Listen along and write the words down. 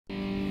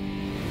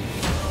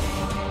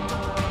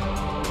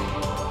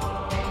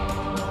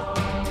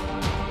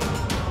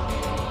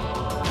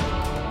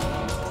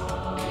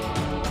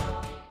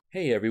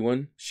Hey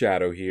everyone,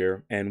 Shaedow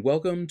here, and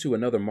welcome to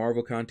another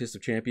Marvel Contest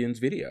of Champions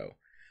video.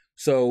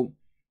 So,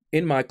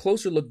 in my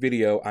closer look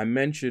video, I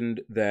mentioned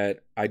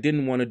that I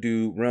didn't want to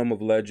do Realm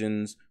of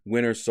Legends,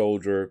 Winter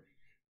Soldier,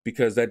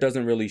 because that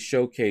doesn't really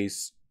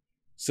showcase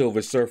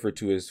Silver Surfer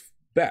to his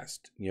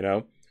best, you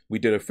know? We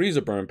did a Freezer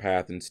Burn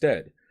path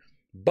instead.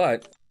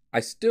 But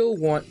I still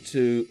want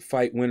to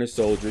fight Winter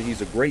Soldier.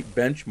 He's a great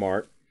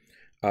benchmark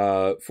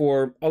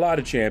for a lot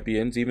of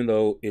champions, even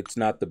though it's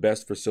not the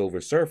best for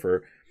Silver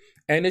Surfer.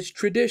 And it's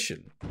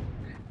tradition.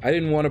 I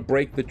didn't want to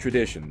break the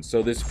tradition.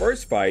 So this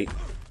first fight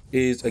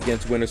is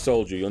against Winter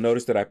Soldier. You'll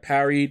notice that I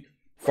parried,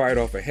 fired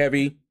off a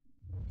heavy.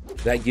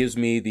 That gives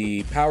me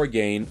the power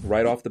gain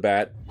right off the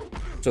bat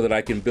so that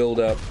I can build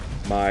up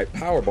my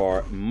power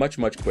bar much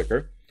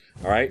quicker.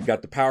 All right,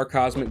 got the power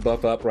cosmic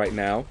buff up right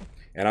now.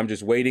 And I'm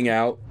just waiting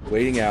out.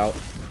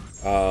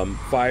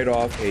 Fired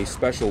off a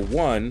special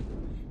 1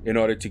 in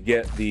order to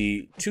get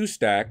the 2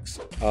 stacks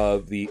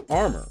of the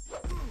armor.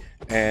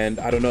 And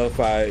I don't know if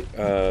I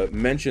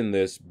mentioned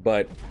this,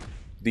 but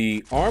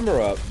the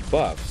armor up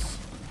buffs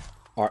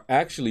are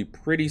actually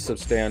pretty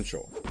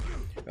substantial.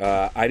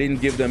 I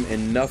didn't give them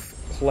enough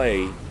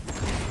play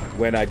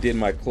when I did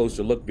my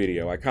closer look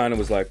video. I kind of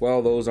was like,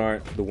 well, those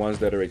aren't the ones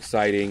that are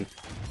exciting.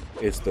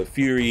 It's the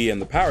fury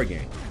and the power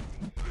gain.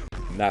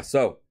 Not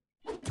so.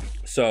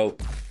 So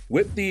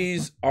with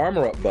these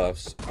armor up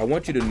buffs, I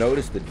want you to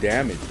notice the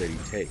damage that he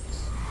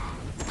takes.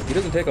 He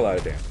doesn't take a lot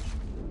of damage.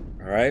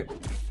 All right.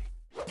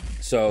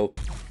 So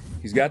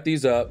he's got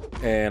these up,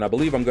 and I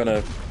believe I'm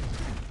gonna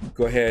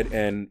go ahead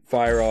and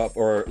fire off,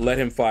 or let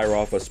him fire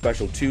off a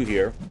special 2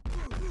 here.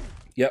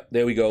 Yep,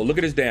 there we go. Look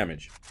at his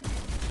damage.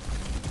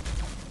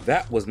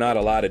 That was not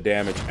a lot of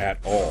damage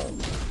at all.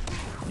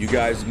 You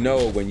guys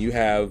know when you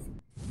have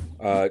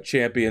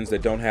champions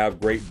that don't have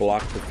great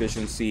block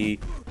proficiency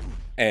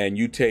and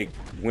you take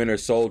Winter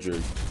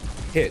Soldier's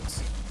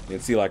hits.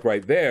 And see, like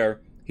right there,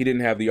 he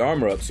didn't have the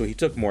armor up, so he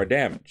took more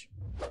damage.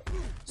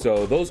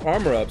 So those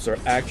armor ups are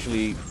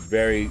actually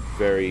very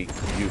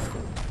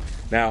useful.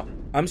 Now,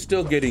 I'm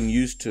still getting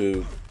used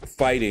to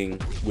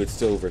fighting with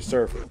Silver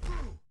Surfer.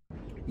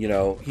 You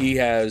know,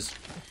 he's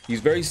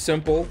very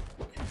simple,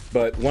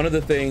 but one of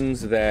the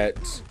things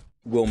that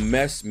will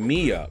mess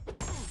me up,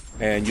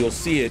 and you'll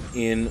see it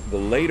in the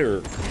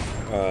later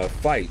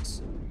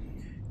fights,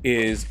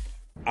 is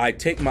I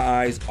take my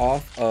eyes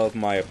off of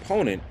my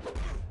opponent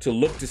to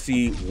look to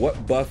see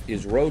what buff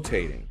is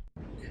rotating.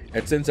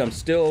 And since I'm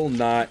still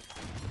not,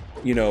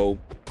 you know,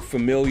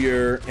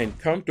 familiar and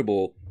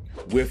comfortable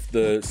with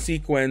the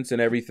sequence and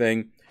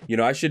everything, you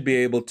know, I should be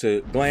able to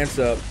glance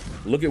up,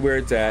 look at where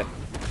it's at,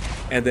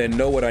 and then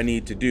know what I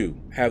need to do.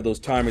 Have those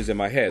timers in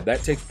my head.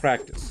 That takes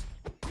practice.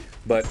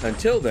 But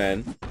until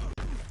then,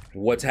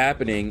 what's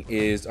happening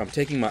is I'm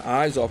taking my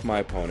eyes off my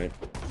opponent.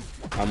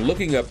 I'm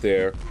looking up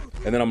there,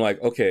 and then I'm like,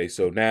 okay,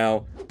 so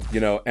now, you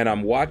know, and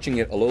I'm watching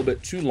it a little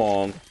bit too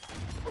long,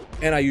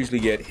 and I usually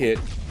get hit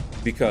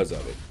because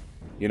of it.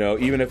 You know,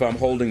 even if I'm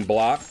holding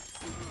block,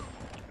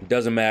 it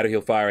doesn't matter,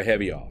 he'll fire a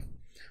heavy off.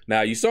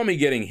 Now, you saw me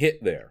getting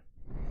hit there,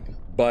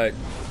 but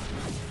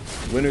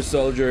Winter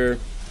Soldier,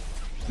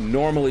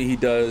 normally he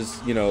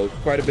does, you know,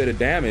 quite a bit of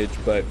damage,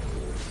 but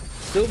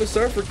Silver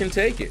Surfer can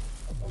take it.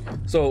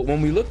 So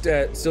when we looked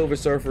at Silver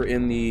Surfer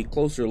in the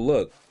closer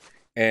look,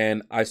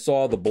 and I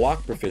saw the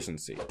block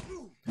proficiency,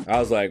 I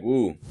was like,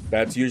 ooh,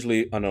 that's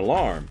usually an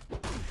alarm.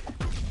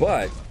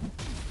 But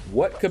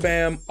what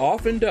Kabam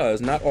often does,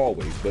 not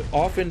always, but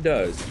often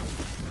does,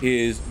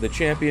 is the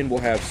champion will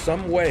have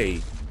some way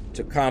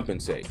to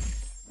compensate.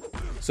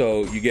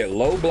 So you get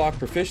low block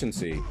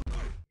proficiency,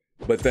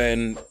 but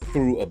then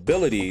through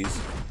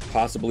abilities,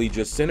 possibly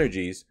just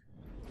synergies,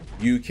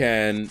 you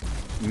can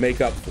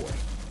make up for it.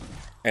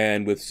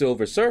 And with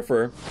Silver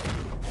Surfer,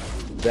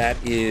 that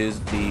is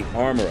the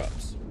armor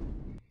ups.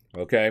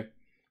 Okay?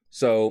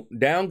 So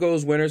down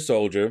goes Winter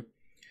Soldier,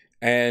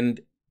 and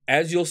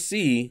as you'll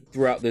see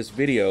throughout this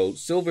video,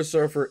 Silver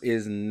Surfer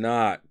is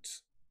not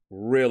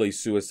really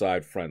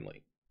suicide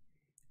friendly.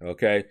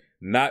 Okay?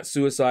 Not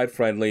suicide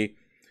friendly.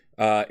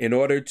 In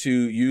order to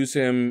use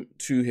him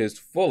to his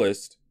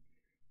fullest,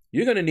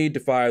 you're going to need to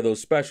fire those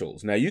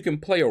specials. Now, you can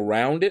play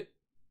around it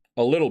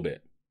a little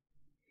bit,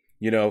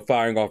 you know,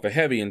 firing off a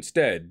heavy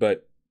instead,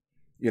 but,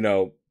 you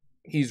know,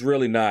 he's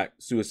really not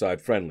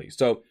suicide friendly.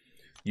 So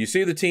you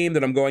see the team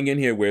that I'm going in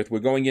here with. We're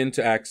going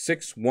into Act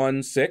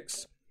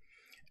 616.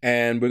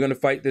 And we're going to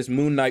fight this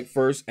Moon Knight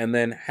first, and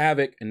then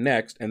Havok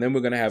next, and then we're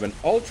going to have an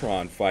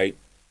Ultron fight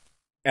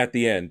at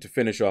the end to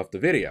finish off the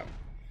video.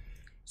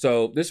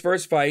 So this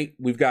first fight,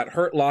 we've got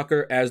Hurt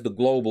Locker as the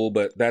global,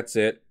 but that's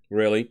it,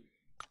 really.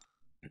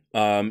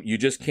 You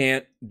just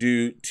can't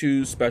do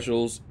 2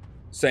 specials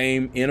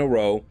same in a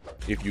row.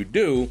 If you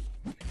do,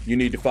 you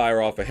need to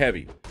fire off a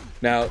heavy.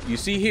 Now, you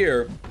see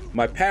here,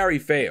 my parry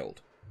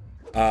failed.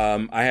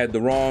 I had the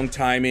wrong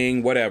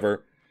timing,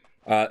 whatever.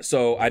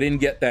 So I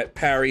didn't get that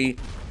parry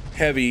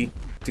heavy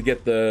to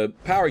get the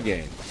power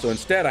gain. So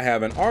instead I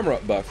have an armor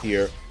up buff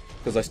here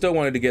because I still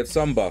wanted to get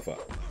some buff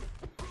up.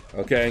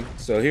 Okay,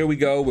 so here we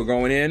go. We're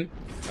going in.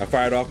 I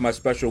fired off my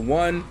special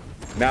 1.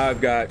 Now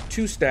I've got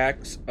 2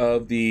 stacks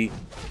of the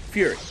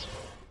Fury.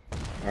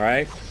 All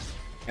right.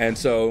 And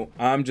so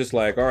I'm just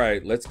like, all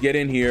right, let's get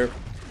in here.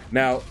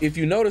 Now, if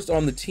you noticed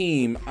on the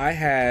team, I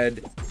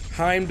had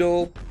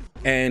Heimdall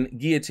and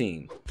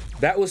Guillotine.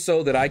 That was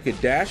so that I could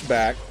dash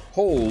back,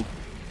 hold,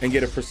 and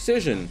get a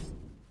precision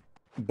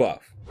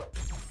buff.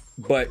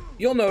 But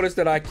you'll notice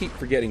that I keep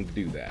forgetting to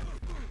do that.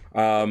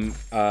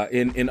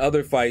 In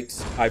other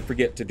fights, I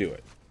forget to do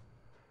it.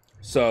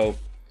 So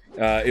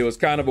it was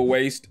kind of a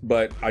waste,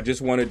 but I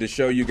just wanted to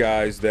show you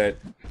guys that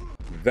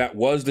that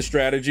was the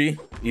strategy,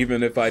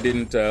 even if I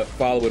didn't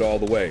follow it all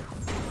the way.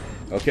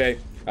 Okay,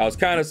 I was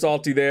kind of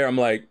salty there. I'm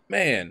like,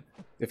 man,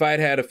 if I had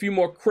had a few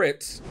more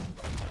crits,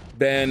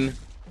 then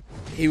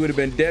he would have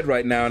been dead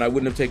right now and I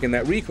wouldn't have taken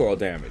that recoil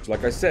damage.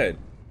 Like I said,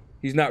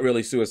 he's not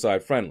really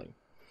suicide friendly.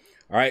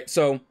 All right,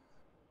 so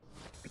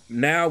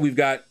now we've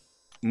got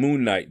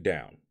Moon Knight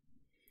down.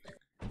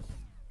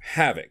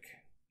 Havok.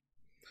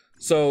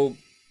 So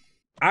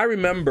I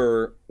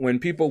remember when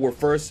people were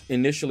first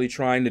initially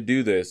trying to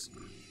do this,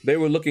 they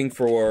were looking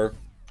for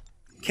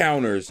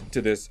counters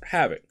to this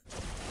Havok,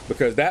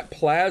 because that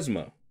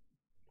plasma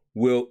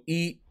will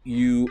eat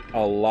you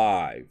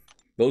alive.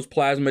 Those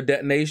plasma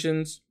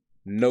detonations,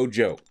 no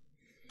joke.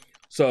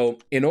 So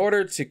in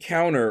order to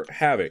counter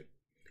Havok,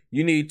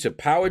 you need to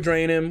power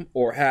drain him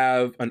or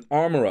have an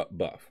armor up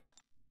buff.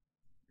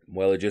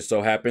 Well, it just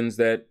so happens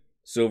that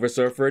Silver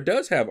Surfer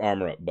does have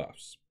armor up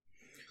buffs.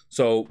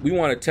 So we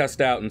want to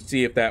test out and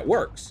see if that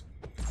works.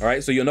 All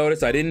right, so you'll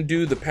notice I didn't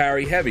do the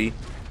parry heavy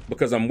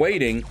because I'm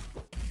waiting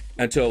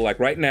until like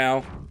right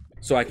now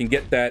so I can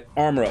get that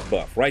armor up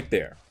buff right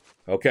there.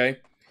 Okay,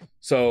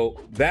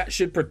 so that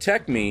should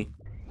protect me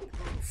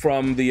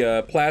from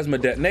the plasma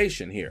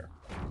detonation here.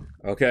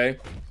 Okay,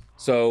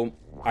 so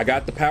I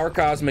got the power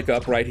cosmic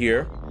up right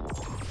here.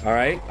 All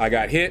right, I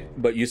got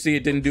hit, but you see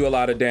it didn't do a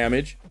lot of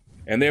damage.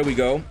 And there we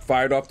go,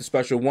 fired off the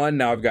special 1.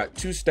 Now I've got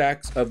 2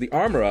 stacks of the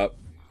armor up.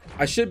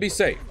 I should be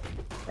safe.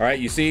 All right,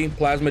 you see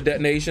plasma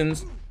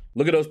detonations?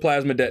 Look at those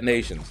plasma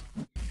detonations.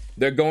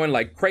 They're going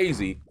like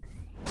crazy.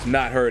 It's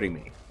not hurting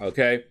me,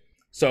 okay?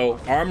 So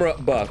armor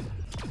up buff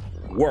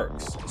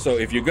works. So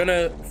if you're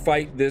gonna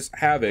fight this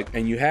Havok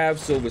and you have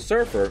Silver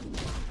Surfer,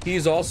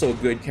 he's also a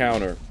good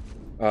counter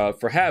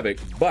for Havok,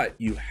 but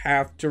you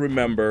have to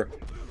remember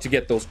to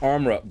get those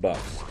armor up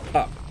buffs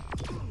up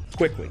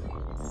quickly,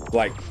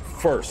 like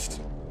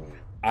first.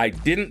 I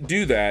didn't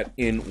do that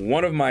in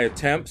one of my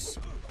attempts.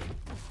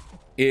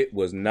 It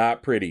was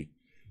not pretty.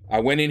 I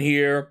went in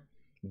here,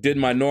 did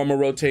my normal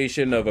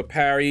rotation of a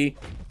parry,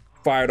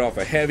 fired off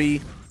a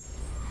heavy,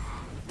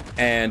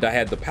 and I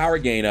had the power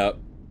gain up,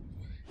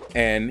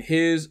 and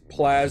his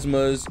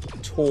plasmas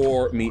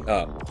tore me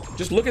up.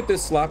 Just look at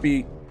this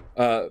sloppy,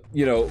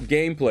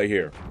 gameplay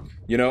here.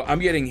 You know, I'm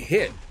getting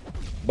hit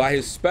by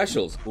his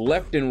specials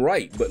left and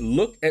right, but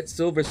look at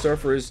Silver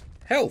Surfer's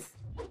health.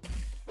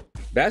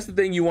 That's the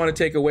thing you want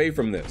to take away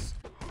from this.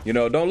 You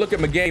know, don't look at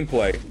my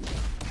gameplay,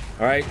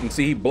 all right, and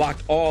see he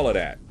blocked all of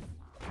that.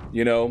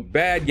 You know,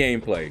 bad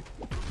gameplay.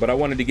 But I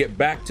wanted to get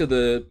back to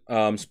the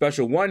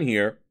special 1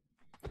 here,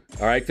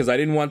 all right, because I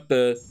didn't want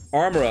the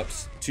armor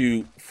ups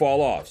to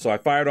fall off. So I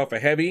fired off a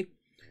heavy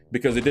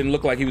because it didn't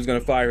look like he was going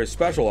to fire his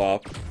special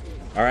off.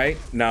 All right,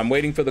 now I'm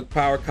waiting for the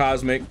power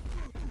cosmic,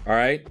 all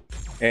right,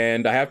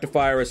 and I have to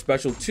fire a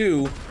special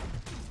 2.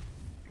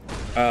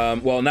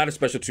 Well, not a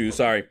special 2,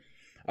 sorry.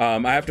 I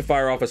have to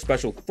fire off a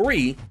special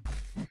 3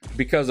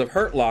 because of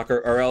Hurt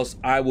Locker, or else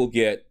I will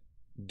get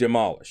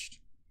demolished.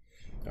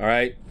 All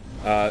right,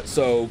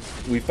 so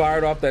we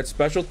fired off that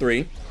special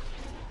 3,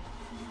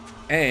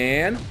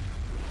 and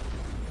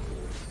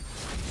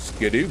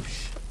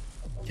skadoosh,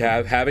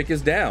 Havok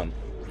is down.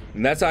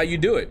 And that's how you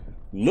do it.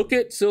 Look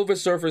at Silver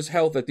Surfer's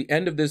health at the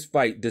end of this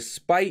fight,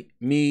 despite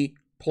me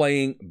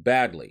playing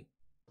badly.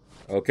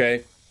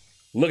 Okay,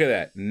 look at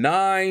that,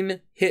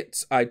 9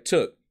 hits I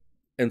took,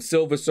 and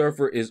Silver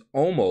Surfer is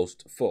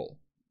almost full.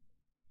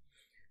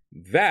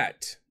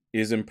 That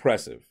is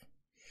impressive.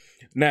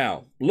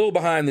 Now, a little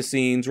behind the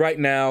scenes. Right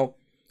now,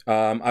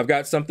 I've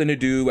got something to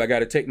do. I got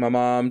to take my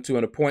mom to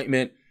an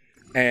appointment,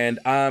 and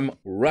I'm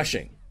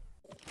rushing.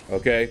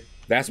 Okay,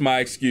 that's my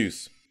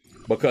excuse.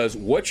 Because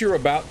what you're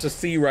about to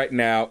see right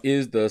now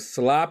is the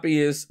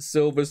sloppiest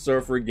Silver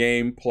Surfer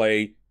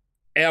gameplay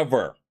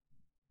ever.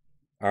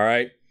 All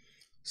right,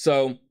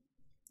 so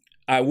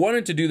I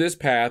wanted to do this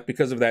path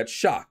because of that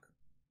shock.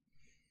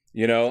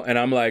 You know, and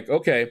I'm like,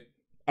 okay,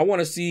 I want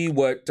to see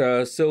what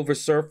Silver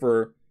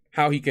Surfer,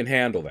 how he can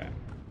handle that.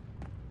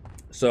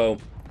 So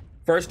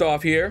first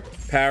off here,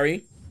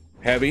 parry,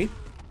 heavy,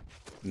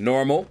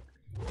 normal,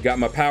 got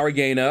my power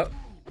gain up.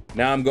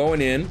 Now I'm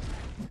going in,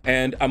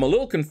 and I'm a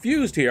little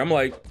confused here. I'm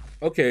like,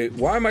 okay,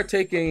 why am I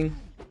taking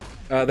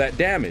that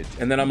damage?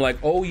 And then I'm like,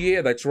 oh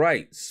yeah, that's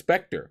right,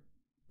 Spectre.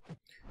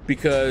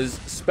 Because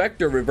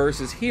Spectre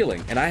reverses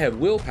healing, and I have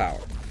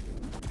willpower.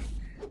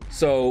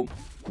 So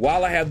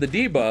while I have the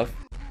debuff,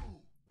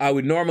 I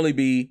would normally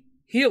be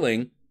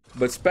healing,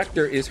 but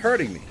Spectre is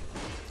hurting me.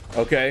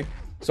 Okay,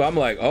 so I'm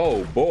like,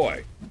 oh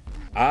boy,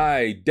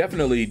 I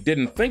definitely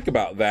didn't think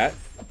about that.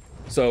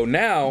 So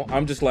now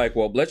I'm just like,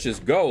 well, let's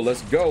just go.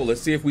 Let's go.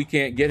 Let's see if we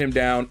can't get him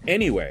down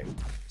anyway.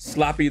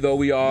 Sloppy though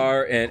we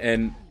are,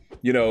 and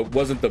you know,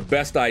 wasn't the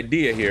best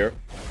idea here.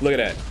 Look at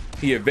that.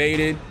 He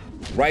evaded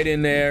right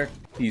in there.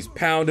 He's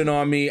pounding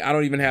on me. I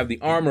don't even have the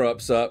armor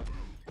ups up.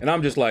 And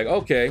I'm just like,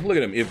 okay, look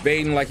at him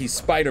evading like he's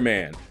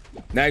Spider-Man.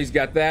 Now he's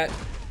got that.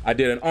 I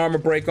did an armor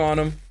break on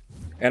him.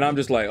 And I'm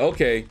just like,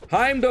 okay,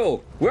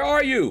 Heimdall, where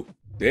are you?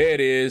 There it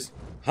is.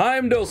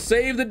 Heimdall,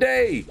 save the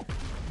day.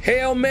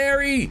 Hail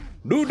Mary.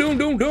 Doom, doom,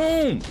 doom,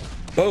 doom.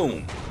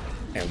 Boom.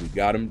 And we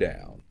got him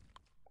down.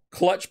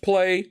 Clutch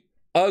play,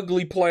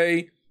 ugly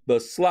play, the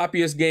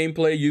sloppiest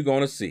gameplay you're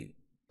gonna see.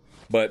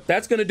 But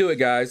that's gonna do it,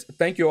 guys.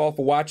 Thank you all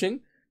for watching.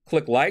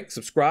 Click like,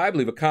 subscribe,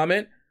 leave a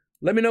comment.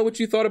 Let me know what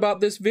you thought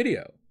about this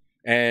video.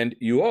 And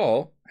you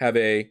all have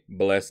a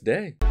blessed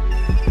day.